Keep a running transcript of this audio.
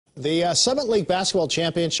The Summit League Basketball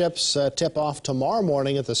Championships tip off tomorrow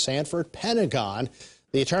morning at the Sanford Pentagon.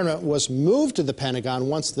 The tournament was moved to the Pentagon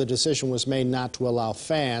once the decision was made not to allow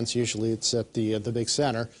fans. Usually it's at the big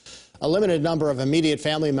center. A limited number of immediate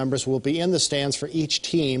family members will be in the stands for each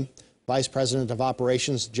team. Vice President of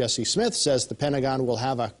Operations Jesse Smith says the Pentagon will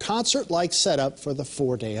have a concert-like setup for the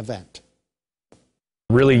four-day event.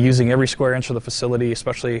 Really using every square inch of the facility,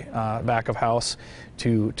 especially back of house,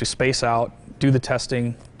 to space out, do the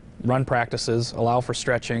testing, run practices, allow for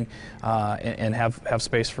stretching, and have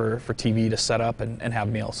space for TV to set up and have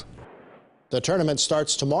meals. The tournament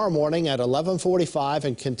starts tomorrow morning at 11:45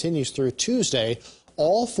 and continues through Tuesday.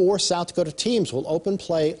 All four South Dakota teams will open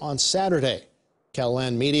play on Saturday.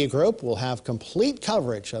 KELOLAND Media Group will have complete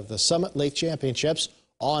coverage of the Summit League Championships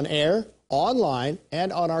on air, online,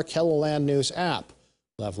 and on our KELOLAND News app.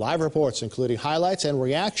 We'll have live reports including highlights and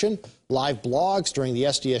reaction, live blogs during the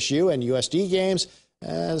SDSU and USD games,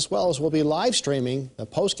 as well as we'll be live streaming the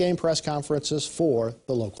post-game press conferences for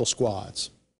the local squads.